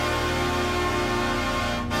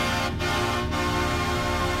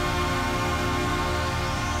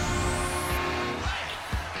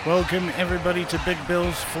Welcome everybody to Big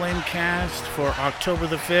Bill's Flamescast for October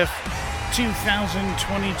the 5th,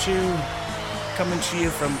 2022. Coming to you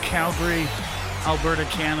from Calgary, Alberta,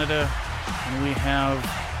 Canada. And we have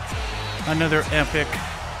another epic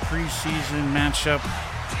preseason matchup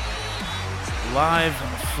live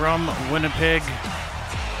from Winnipeg.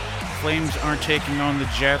 Flames are taking on the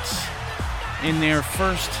Jets in their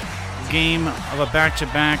first game of a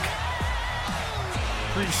back-to-back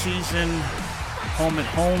preseason home at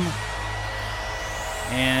home,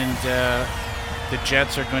 and the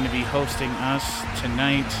Jets are going to be hosting us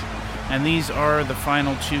tonight, and these are the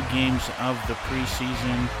final two games of the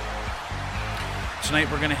preseason.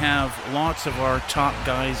 Tonight we're going to have lots of our top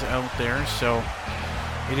guys out there, so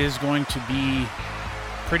it is going to be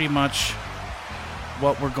pretty much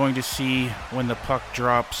what we're going to see when the puck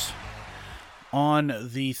drops on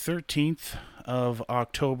the 13th of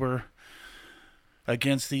October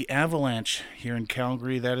against the Avalanche here in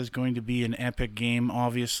Calgary. That is going to be an epic game.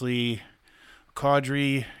 Obviously,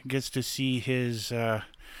 Kadri gets to see his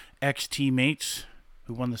ex-teammates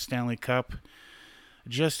who won the Stanley Cup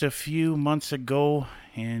just a few months ago,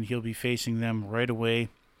 and he'll be facing them right away.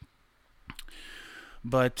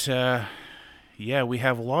 But, we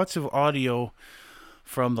have lots of audio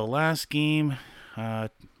from the last game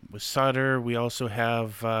with Sutter. We also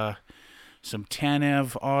have some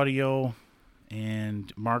Tanev audio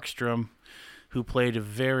and Markstrom, who played a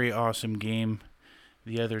very awesome game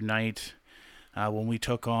the other night when we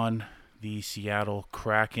took on the Seattle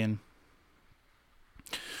Kraken.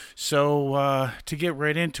 So to get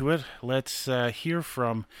right into it, let's hear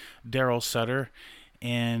from Daryl Sutter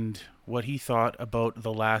and what he thought about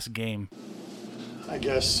the last game. I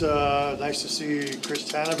guess nice to see Chris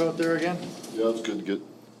Tanev out there again. Yeah, it's good to get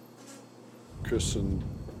Chris and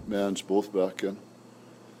Mans both back in.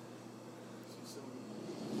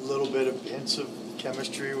 A little bit of hints of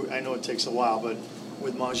chemistry. I know it takes a while, but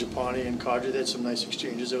with Mangiapane and Kadri, they had some nice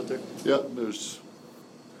exchanges out there. Yeah, I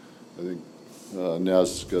think Naz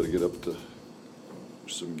has got to get up to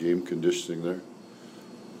some game conditioning there.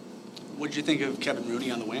 What did you think of Kevin Rooney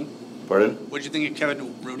on the wing? Pardon? What did you think of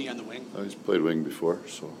Kevin Rooney on the wing? He's played wing before,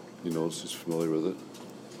 so he knows, he's familiar with it.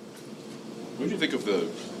 What did you think of the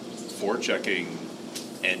forechecking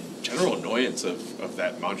and general annoyance of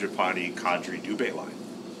that Mangiapane, Kadri, Dubé line?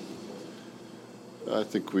 I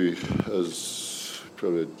think we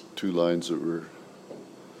probably had two lines that were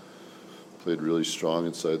played really strong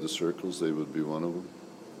inside the circles. They would be one of them.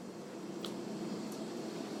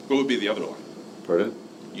 What would be the other one? Pardon?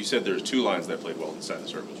 You said there's two lines that played well inside the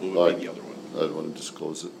circles. What would be the other one? I don't want to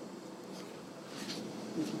disclose it.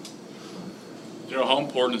 Daryl, how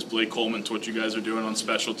important is Blake Coleman to what you guys are doing on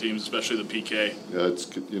special teams, especially the PK? Yeah,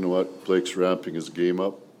 you know what? Blake's ramping his game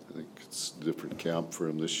up. I think it's a different camp for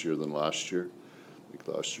him this year than last year. I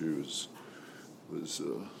think last year he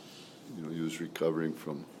was recovering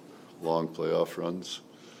from long playoff runs,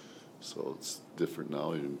 so it's different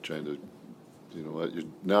now. You're trying to,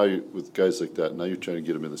 with guys like that, now you're trying to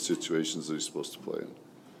get him in the situations that he's supposed to play in.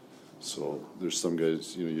 So there's some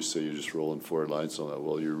guys, you say you're just rolling forward lines on that.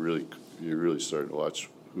 Well, you're really starting to watch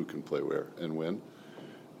who can play where and when,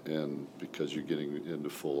 and because you're getting into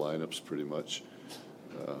full lineups pretty much.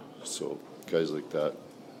 So guys like that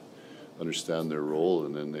understand their role,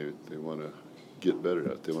 and then they want to get better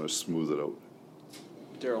at it. They want to smooth it out.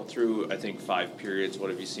 Daryl, through, I think, 5 periods,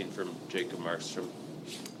 what have you seen from Jacob Markstrom?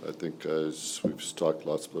 I think, as we've talked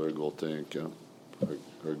lots about our goaltending camp,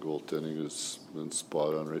 our goaltending has been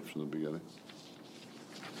spot on right from the beginning.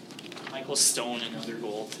 Michael Stone, another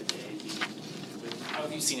goal today. How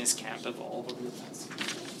have you seen his camp evolve over the past few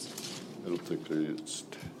months? I don't think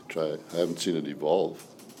I haven't seen it evolve.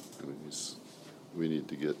 I mean, we need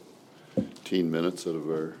to get 18 minutes out of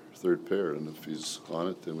our third pair, and if he's on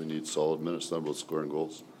it, then we need solid minutes. Not about scoring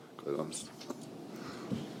goals, quite honest.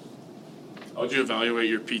 How would you evaluate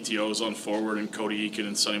your PTOs on forward and Cody Eakin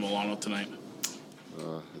and Sonny Milano tonight?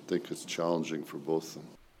 I think it's challenging for both of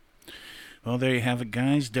them. Well, there you have it,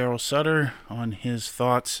 guys. Daryl Sutter on his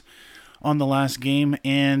thoughts on the last game,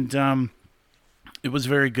 and it was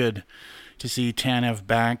very good to see Tanev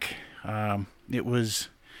back. It was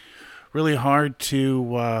really hard to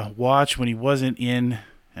watch when he wasn't in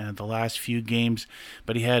the last few games,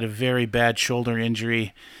 but he had a very bad shoulder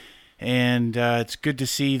injury, and it's good to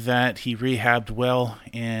see that he rehabbed well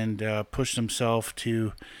and pushed himself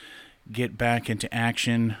to get back into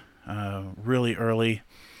action really early.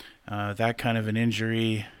 That kind of an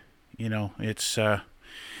injury, it's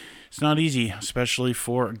not easy, especially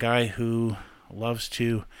for a guy who loves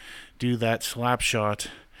to do that slap shot.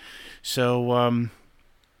 So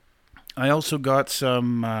I also got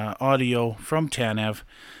some audio from Tanev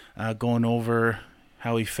going over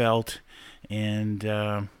how he felt and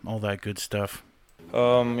all that good stuff.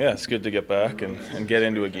 Yeah, it's good to get back and get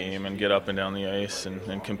into a game and get up and down the ice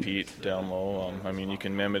and compete down low. I mean, you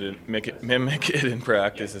can mimic it in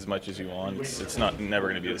practice as much as you want. It's never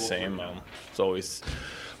going to be the same. It's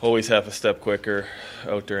always half a step quicker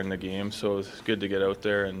out there in the game. So it's good to get out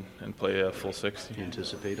there and play a full 60. Do you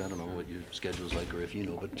anticipate, I don't know what your schedule's like or if you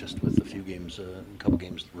know, but just with a few games, a couple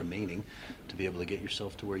games remaining, to be able to get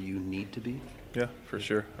yourself to where you need to be? Yeah, for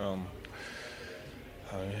sure.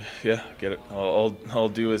 Get it. I'll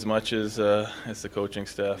do as much as the coaching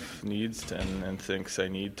staff needs and thinks I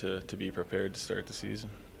need to be prepared to start the season.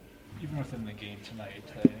 Even within the game tonight,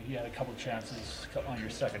 you had a couple chances on your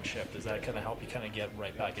second shift. Does that kind of help you kind of get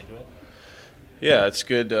right back into it? Yeah, it's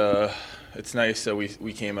good. It's nice that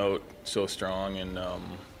we came out so strong and,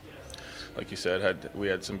 like you said, we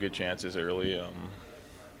had some good chances early.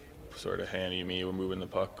 Sort of Hanny, me were moving the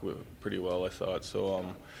puck pretty well, I thought. So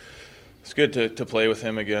it's good to play with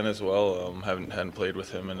him again as well. Hadn't played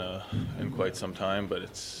with him in quite some time, but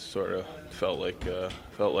it's sort of felt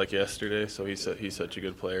like yesterday. So he's such a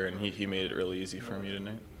good player, and he made it really easy for me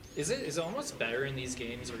tonight. Is it almost better in these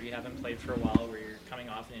games where you haven't played for a while, where you're coming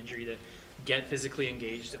off an injury, to get physically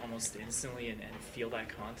engaged almost instantly and feel that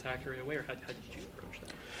contact right away, or how did you approach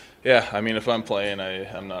that? Yeah, I mean, if I'm playing,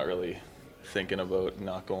 I'm not really thinking about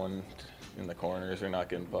not going in the corners or not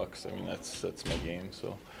getting pucks. I mean, that's my game.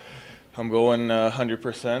 So I'm going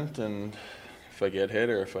 100%, and if I get hit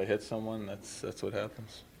or if I hit someone, that's what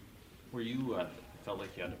happens. Were you felt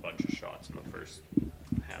like you had a bunch of shots in the first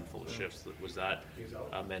handful of shifts? Was that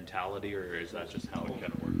a mentality, or is that just how it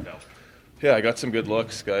kind of worked out? Yeah, I got some good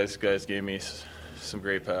looks. Guys gave me some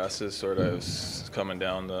great passes. Sort of I was coming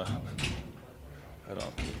down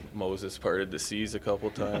Moses parted the seas a couple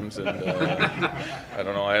times, and I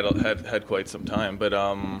don't know. I had quite some time, but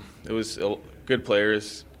it was good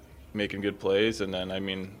players making good plays, and then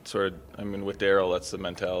with Darryl, that's the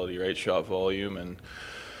mentality, right? Shot volume and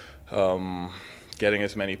getting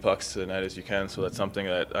as many pucks to the net as you can. So that's something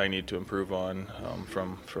that I need to improve on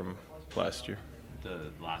from last year.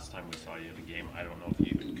 The last time we saw you in a game, I don't know if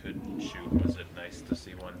you even could shoot. Was it nice to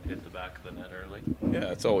see one hit the back of the net early?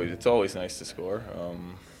 Yeah, it's always nice to score.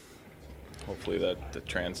 Hopefully that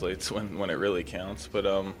translates when it really counts. But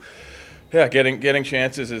yeah, getting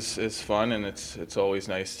chances is fun, and it's always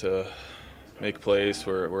nice to make plays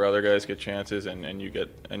where other guys get chances, and you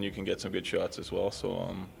can get some good shots as well.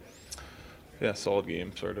 So yeah, solid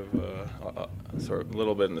game. Sort of a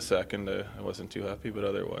little bit in the second. I wasn't too happy, but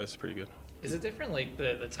otherwise pretty good. Is it different, like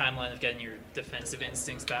the timeline of getting your defensive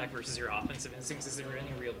instincts back versus your offensive instincts? Is there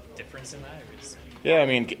any real difference in that? Yeah, I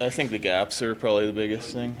mean, I think the gaps are probably the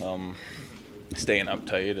biggest thing. Staying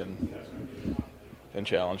uptight and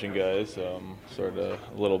challenging guys, sort of a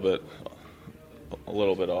little bit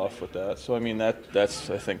off with that. So I mean that's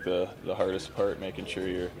I think the hardest part, making sure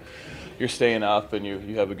you're staying up and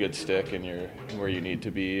you have a good stick and you're where you need to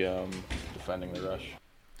be defending the rush.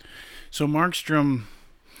 So Markstrom,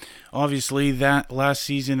 obviously, that last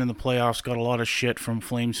season in the playoffs got a lot of shit from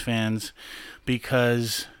Flames fans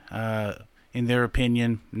because, in their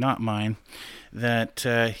opinion, not mine, that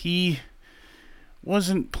he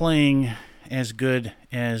wasn't playing as good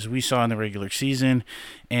as we saw in the regular season,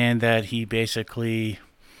 and that he basically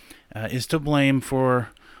is to blame for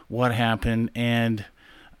what happened. And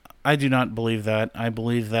I do not believe that. I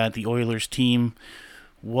believe that the Oilers team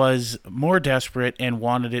was more desperate and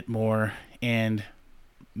wanted it more, and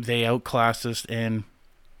they outclassed us and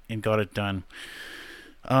got it done.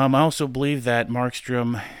 I also believe that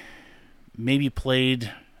Markstrom maybe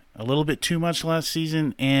played a little bit too much last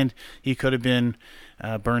season, and he could have been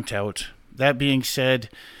burnt out. That being said,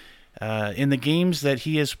 in the games that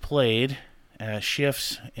he has played,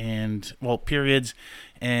 shifts and, periods,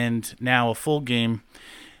 and now a full game,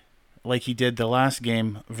 like he did the last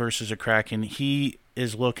game versus a Kraken, he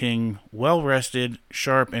is looking well-rested,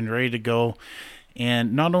 sharp, and ready to go.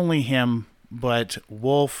 And not only him, but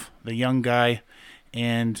Wolf, the young guy,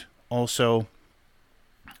 and also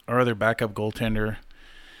our other backup goaltender,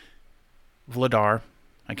 Vladar.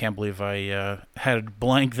 I can't believe I had a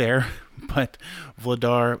blank there, but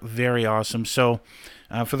Vladar, very awesome. So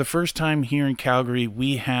for the first time here in Calgary,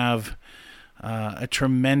 we have a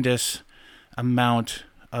tremendous amount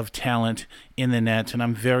of talent in the net, and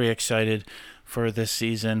I'm very excited for this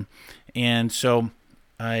season. And so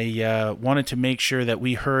I wanted to make sure that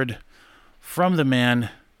we heard from the man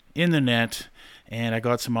in the net, and I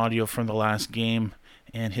got some audio from the last game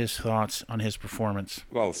and his thoughts on his performance.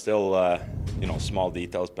 Well, still, small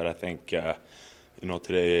details, but I think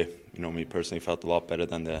today, me personally felt a lot better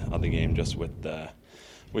than the other game, just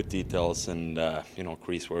with details and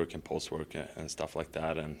crease work and post work and stuff like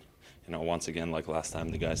that. And once again, like last time,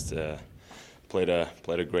 the guys played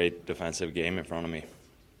a great defensive game in front of me.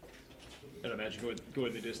 And I imagine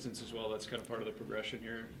going the distance as well. That's kind of part of the progression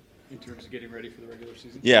here in terms of getting ready for the regular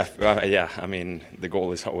season. Yeah. I mean, the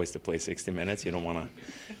goal is always to play 60 minutes. You don't want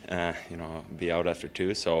to, be out after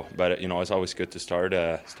 2. So, but it's always good to start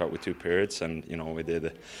with 2 periods, and we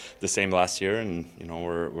did the same last year, and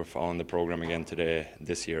we're following the program again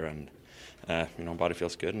this year, and body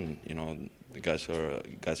feels good, and the guys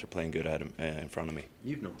are playing good in front of me.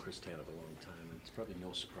 You've known Chris Tanev a long time, and it's probably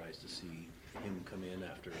no surprise to see him come in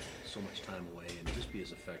after so much time away and just be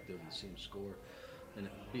as effective and see him score and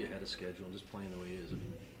be ahead of schedule and just playing the way he is. I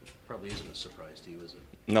mean, it probably isn't a surprise to you, is it?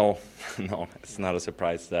 No, it's not a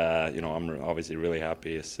surprise. I'm obviously really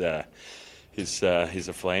happy. He's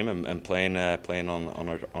a Flame and playing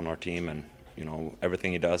on our team, and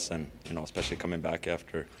everything he does, and especially coming back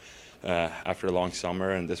after a long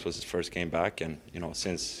summer, and this was his first game back, and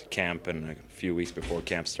since camp and a few weeks before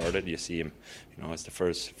camp started, you see him as the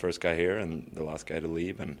first guy here and the last guy to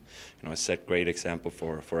leave, and set great example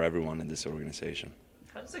for everyone in this organization.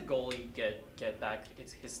 How does a goalie get back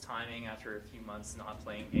his timing after a few months not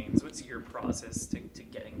playing games? What's your process to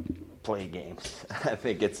getting play games? I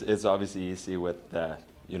think it's obviously easy with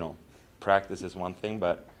practice is one thing,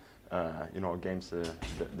 but games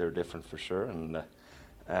they're different for sure, and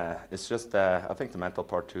it's just I think the mental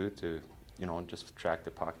part too, to just track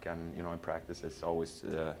the puck, and in practice it's always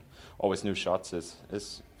new shots. Is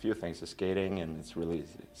a few things, is skating, and it's really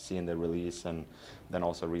seeing the release, and then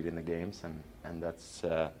also reading the games, and that's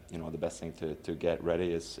the best thing to get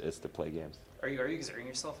ready is to play games. Are you exerting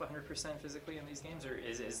yourself 100% physically in these games, or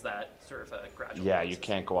is that sort of a gradual Yeah, process? you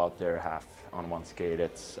can't go out there half on one skate.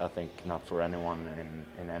 It's, I think, not for anyone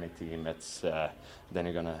in any team. It's then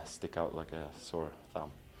you're gonna stick out like a sore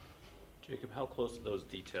thumb. Jacob, how close to those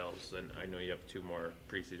details, and I know you have 2 more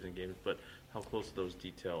preseason games, but how close are those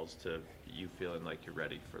details to you feeling like you're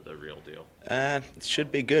ready for the real deal? It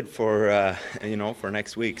should be good for for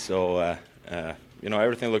next week. So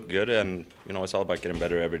everything looked good, and it's all about getting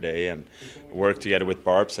better every day and work together with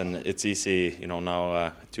Barbs. And it's easy,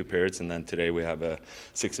 now 2 periods, and then today we have a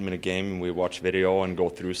 60-minute game, and we watch video and go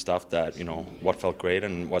through stuff that what felt great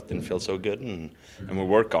and what didn't feel so good, and we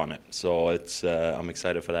work on it. So it's I'm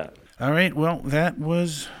excited for that. All right, well, that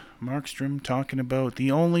was Markstrom talking about the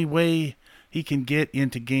only way he can get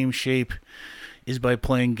into game shape is by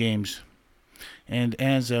playing games. And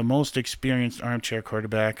as a most experienced armchair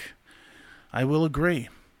quarterback, I will agree.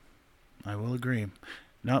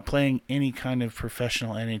 Not playing any kind of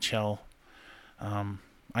professional NHL,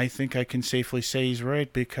 I think I can safely say he's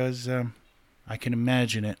right, because I can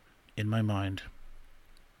imagine it in my mind.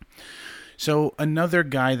 So another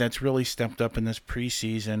guy that's really stepped up in this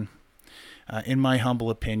preseason, in my humble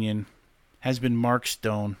opinion, has been Mark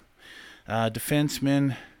Stone,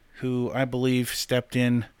 defenseman who I believe stepped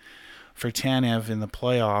in for Tanev in the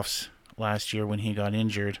playoffs last year when he got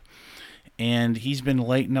injured. And he's been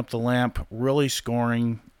lighting up the lamp, really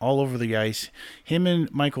scoring all over the ice. Him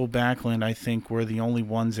and Michael Backlund, I think, were the only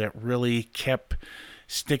ones that really kept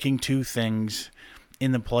sticking to things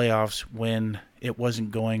in the playoffs when it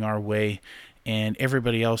wasn't going our way, and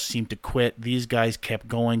everybody else seemed to quit. These guys kept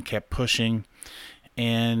going, kept pushing,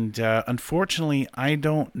 and unfortunately, I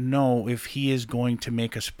don't know if he is going to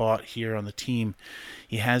make a spot here on the team.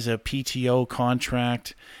 He has a PTO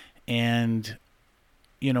contract, and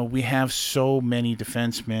we have so many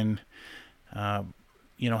defensemen, having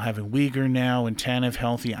Uyghur now and Tanev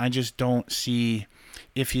healthy. I just don't see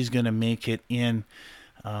if he's going to make it in.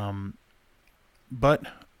 But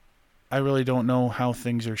I really don't know how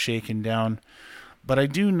things are shaking down. But I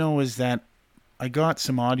do know is that I got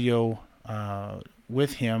some audio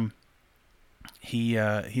with him. He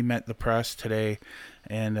met the press today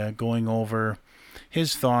and going over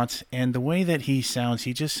his thoughts, and the way that he sounds,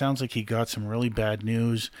 he just sounds like he got some really bad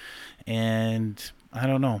news, and I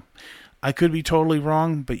don't know. I could be totally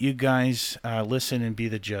wrong, but you guys listen and be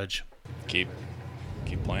the judge. Keep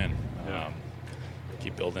playing.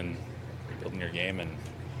 Keep building your game and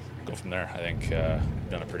go from there. I think we've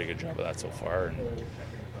done a pretty good job of that so far,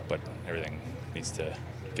 but everything needs to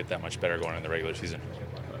get that much better going in the regular season.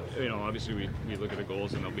 Obviously we look at the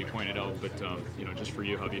goals and they'll be pointed out, but just for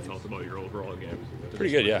you, how have you felt about your overall game?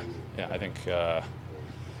 Pretty good, yeah. I think the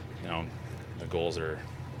goals are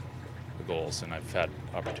the goals, and I've had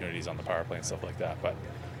opportunities on the power play and stuff like that, but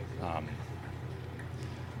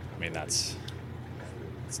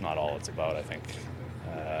it's not all it's about. I think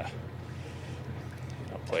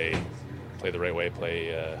play play the right way,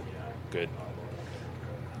 play good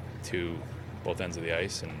to both ends of the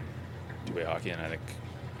ice and two-way hockey, and I think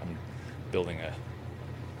I'm building a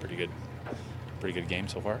pretty good game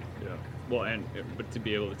so far. Yeah. Well, but to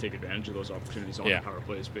be able to take advantage of those opportunities on the power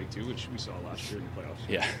play is big too, which we saw last year in the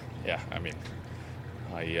playoffs. Yeah. I mean,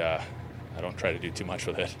 I don't try to do too much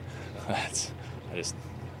with it. I just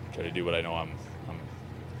try to do what I know I'm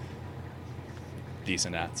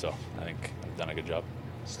decent at. So I think I've done a good job.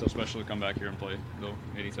 Still special to come back here and play though,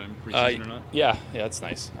 anytime preseason or not. Yeah, it's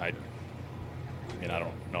nice. I mean, I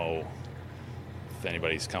don't know if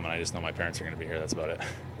anybody's coming. I just know my parents are going to be here. That's about it.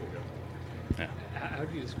 Yeah. How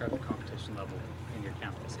do you describe the competition level in your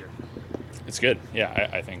camp this year? It's good. Yeah,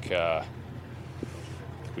 I think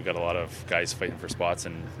we've got a lot of guys fighting for spots,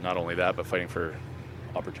 and not only that, but fighting for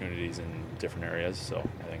opportunities in different areas. So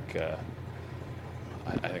I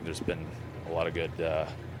think there's been a lot of good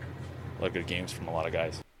games from a lot of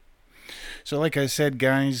guys. So like I said,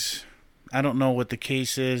 guys, I don't know what the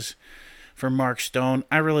case is for Mark Stone.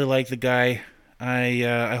 I really like the guy.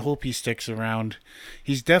 I hope he sticks around.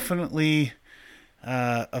 He's definitely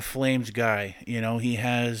a Flames guy. You know, he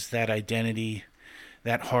has that identity,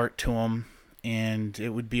 that heart to him, and it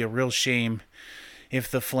would be a real shame if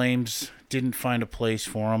the Flames didn't find a place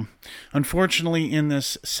for him. Unfortunately, in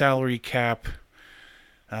this salary cap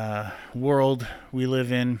world we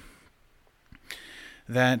live in,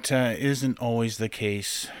 that isn't always the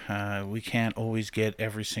case. We can't always get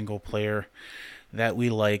every single player that we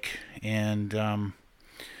like, and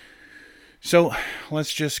so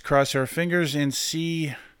let's just cross our fingers and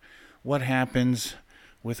see what happens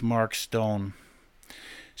with Mark Stone.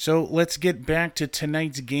 So let's get back to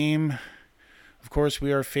tonight's game. Of course,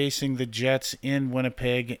 we are facing the Jets in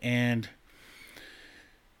Winnipeg, and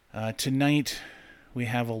tonight we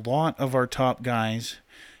have a lot of our top guys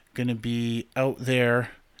going to be out there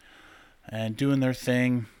and doing their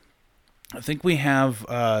thing. I think we have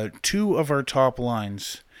two of our top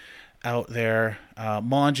lines out there.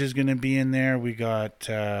 Monge is going to be in there. We got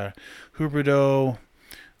Huberdeau.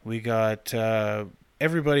 We got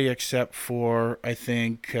everybody except for, I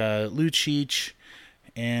think, Lucic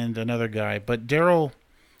and another guy. But Daryl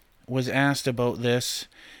was asked about this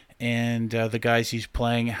and the guys he's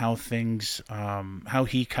playing, how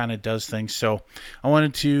he kind of does things. So I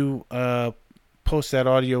wanted to post that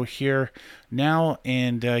audio here now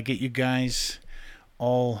and get you guys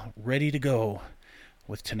all ready to go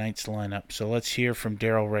with tonight's lineup. So let's hear from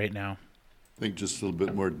Daryl right now. I think just a little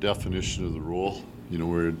bit more definition of the role. You know,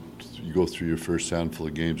 where you go through your first handful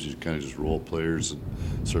of games, you kind of just roll players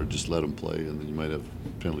and sort of just let them play, and then you might have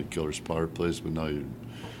penalty killers, power plays, but now you're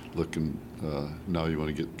looking, now you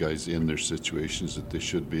want to get guys in their situations that they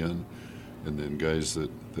should be in, and then guys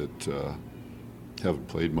that haven't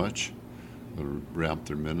played much, ramp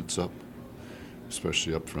their minutes up,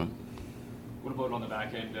 especially up front. What about on the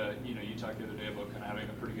back end? You talked the other day about kind of having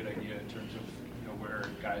a pretty good idea in terms of where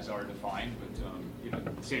guys are defined, but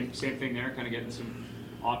same thing there, kind of getting some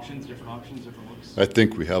different looks. I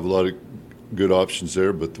think we have a lot of good options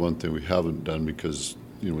there, but the one thing we haven't done, because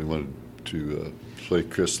we wanted to play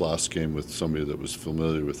Chris last game with somebody that was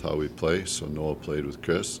familiar with how we play, so Noah played with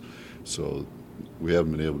Chris, so we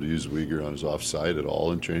haven't been able to use Uyghur on his offside at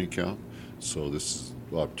all in training camp. So this is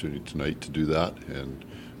the opportunity tonight to do that,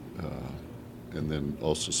 and then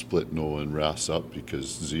also split Noah and Rass up, because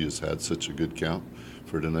Z has had such a good camp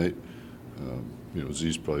for tonight.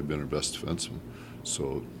 Z's probably been our best defenseman,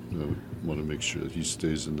 so want to make sure that he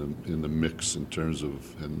stays in the mix in terms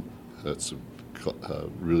of, and that's a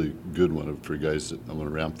really good one for guys that I'm going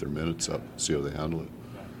to ramp their minutes up, see how they handle it.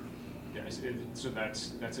 Yeah, so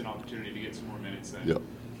that's an opportunity to get some more minutes then. Yep.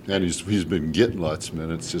 And he's been getting lots of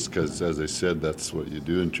minutes just because, as I said, that's what you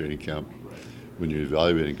do in training camp. When you're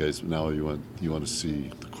evaluating guys, now you want to see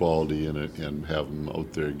the quality in it and have them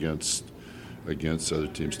out there against other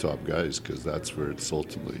teams' top guys, because that's where it's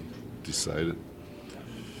ultimately decided.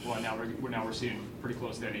 Well, now we're seeing pretty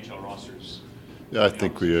close to NHL rosters. Yeah, I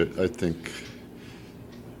think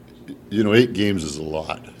 8 games is a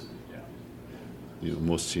lot. Yeah.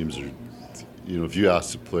 Most teams are. If you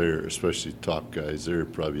ask the player, especially top guys, they're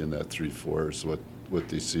probably in that 3-4 is what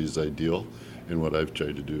they see as ideal. And what I've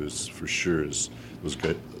tried to do is, for sure, is those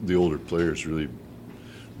guys, the older players, really,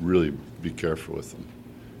 really be careful with them.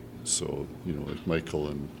 So, like Michael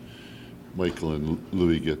and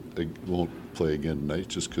Louis won't play again tonight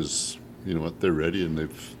just because, they're ready and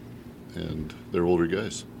they're older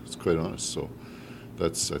guys. It's quite honest. So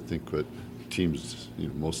that's, I think, what teams,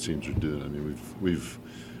 most teams are doing. I mean,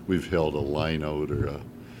 we've held a line out or a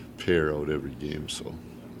pair out every game. So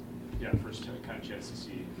yeah, first kind of chance to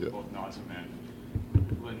see both nods of men.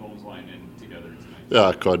 Lindholm's line in together tonight?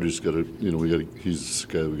 Yeah, Kadri's got to, he's the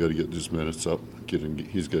guy we got to get his minutes up.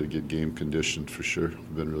 He's got to get game conditioned for sure.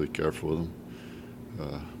 We've been really careful with him.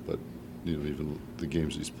 But, even the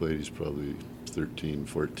games he's played, he's probably 13,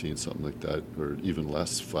 14, something like that, or even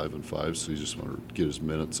less, 5 and 5. So you just want to get his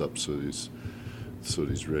minutes up so he's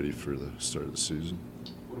ready for the start of the season.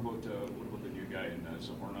 What about the new guy in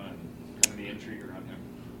Zahorna and kind of the intrigue around him?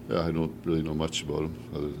 Yeah, I don't really know much about him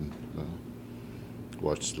other than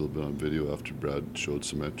watched a little bit on video after Brad showed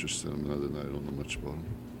some interest in him. Other than that, I don't know much about him.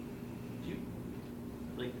 Do you,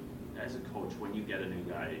 like, as a coach, when you get a new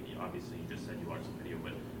guy, obviously you just said you watched the video,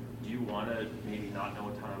 but do you want to maybe not know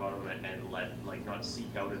a ton about him and not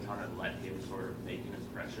seek out a ton and let him sort of make an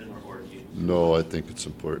impression, or do you? No, I think it's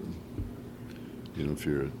important. If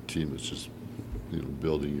you're a team that's just,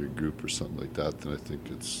 building your group or something like that, then I think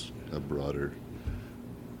it's a broader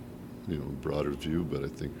view. But I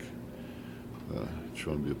think if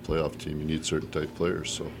you want to be a playoff team, you need certain type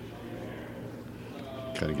players. So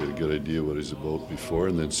kind of get a good idea what he's about before,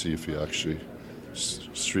 and then see if he actually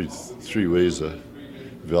three ways of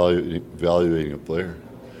evaluating a player.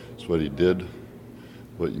 It's what he did,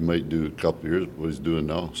 what you might do a couple of years, what he's doing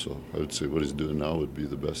now. So I would say what he's doing now would be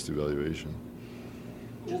the best evaluation.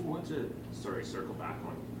 Just want to circle back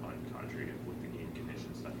on Kadri with the game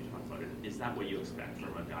condition stuff you talked about. Is that what you expect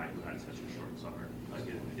from a guy who had such a short summer?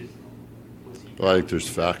 Well, I think there's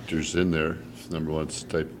factors in there. Number one, it's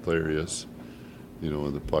the type of player he is.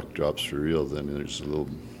 When the puck drops for real, then there's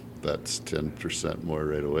that's 10% more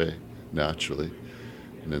right away, naturally.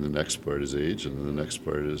 And then the next part is age, and then the next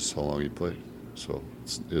part is how long he played. So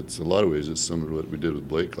it's a lot of ways it's similar to what we did with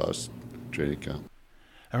Blake last training camp.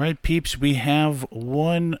 All right, peeps, we have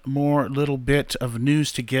one more little bit of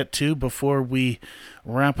news to get to before we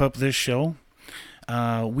wrap up this show.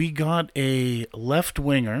 We got a left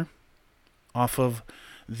winger off of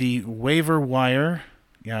the waiver wire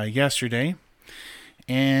yesterday,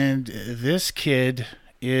 and this kid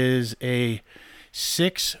is a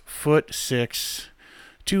 6'6",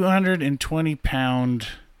 220-pound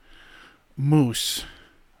moose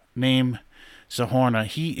named Zahorna.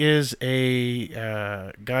 He is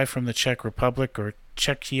a guy from the Czech Republic, or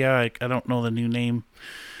Czechia. I don't know the new name.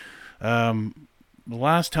 The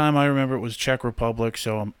last time I remember it was Czech Republic,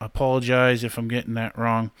 so I apologize if I'm getting that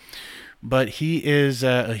wrong. But he is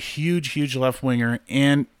a huge left winger.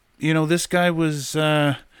 And, this guy was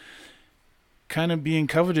kind of being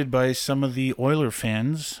coveted by some of the Oiler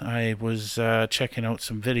fans. I was checking out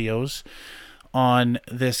some videos on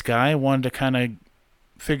this guy. I wanted to kind of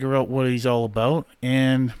figure out what he's all about.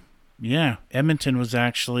 And, yeah, Edmonton was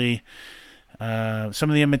actually...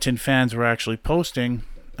 some of the Edmonton fans were actually posting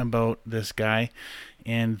about this guy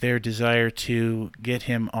and their desire to get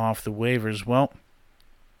him off the waivers. Well,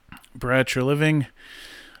 Brad Treliving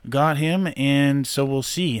got him, and so we'll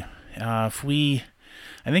see. I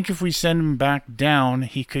think if we send him back down,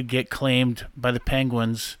 he could get claimed by the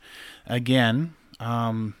Penguins again.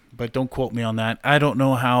 But don't quote me on that. I don't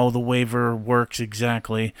know how the waiver works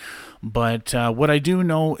exactly. But what I do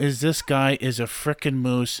know is this guy is a frickin'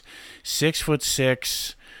 moose,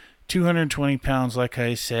 6'6", 220 pounds, like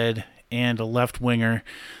I said, and a left winger.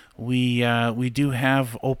 We do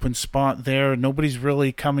have open spot there. Nobody's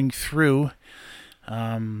really coming through.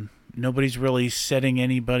 Nobody's really setting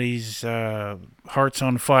anybody's hearts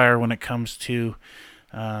on fire when it comes to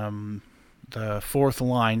the fourth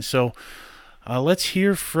line. So let's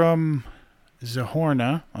hear from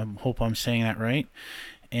Zahorna. I hope I'm saying that right.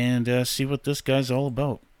 And see what this guy's all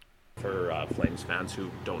about. For Flames fans who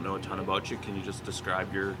don't know a ton about you, can you just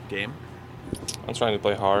describe your game? I'm trying to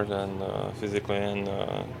play hard and physically, and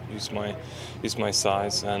use my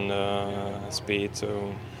size and speed.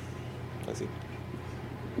 So that's it.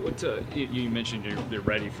 What you mentioned you're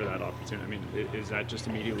ready for that opportunity. I mean, is that just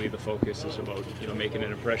immediately the focus is about making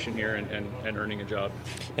an impression here and earning a job?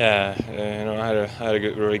 Yeah, I had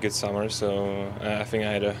a really good summer, so I think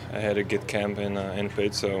I had a good camp in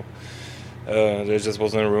Pitt. So there just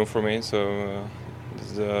wasn't room for me. So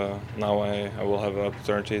now I will have an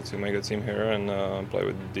opportunity to make a team here and play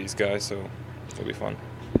with these guys. So it'll be fun.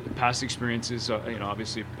 Past experiences,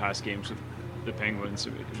 obviously past games with the Penguins.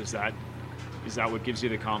 Is that what gives you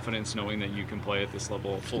the confidence, knowing that you can play at this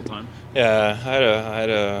level full time? Yeah, I had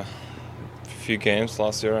a few games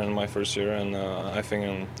last year and my first year, and I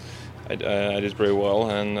think I did pretty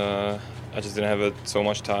well, and I just didn't have so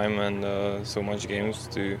much time and so much games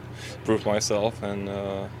to prove myself, and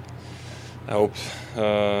I hope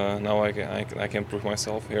now I can prove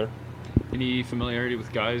myself here. Any familiarity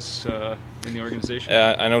with guys in the organization?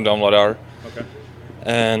 Yeah, I know Dom Ladar. Okay.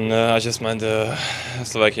 And I just met the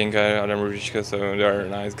Slovakian guy Adam Rudička, so they are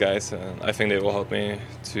nice guys, and I think they will help me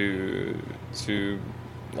to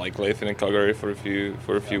like live in Calgary for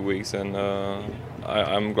a few weeks, and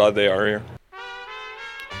I'm glad they are here.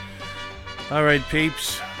 All right,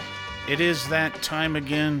 peeps, it is that time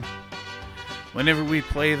again. Whenever we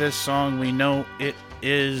play this song, we know it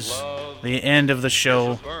is the end of the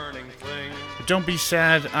show. But don't be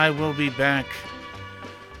sad, I will be back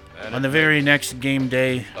on the very next game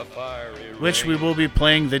day, which we will be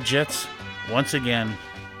playing the Jets once again.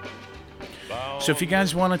 So if you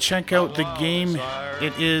guys want to check out the game,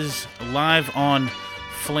 it is live on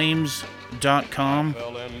Flames.com.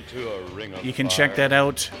 You can check that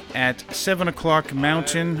out at 7 o'clock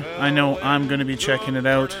Mountain. I know I'm going to be checking it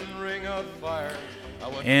out.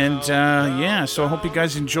 And yeah, so I hope you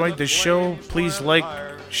guys enjoyed the show. Please like,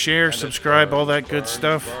 share, subscribe, all that good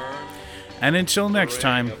stuff. And until next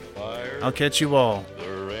time, I'll catch you all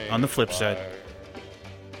on the flip side.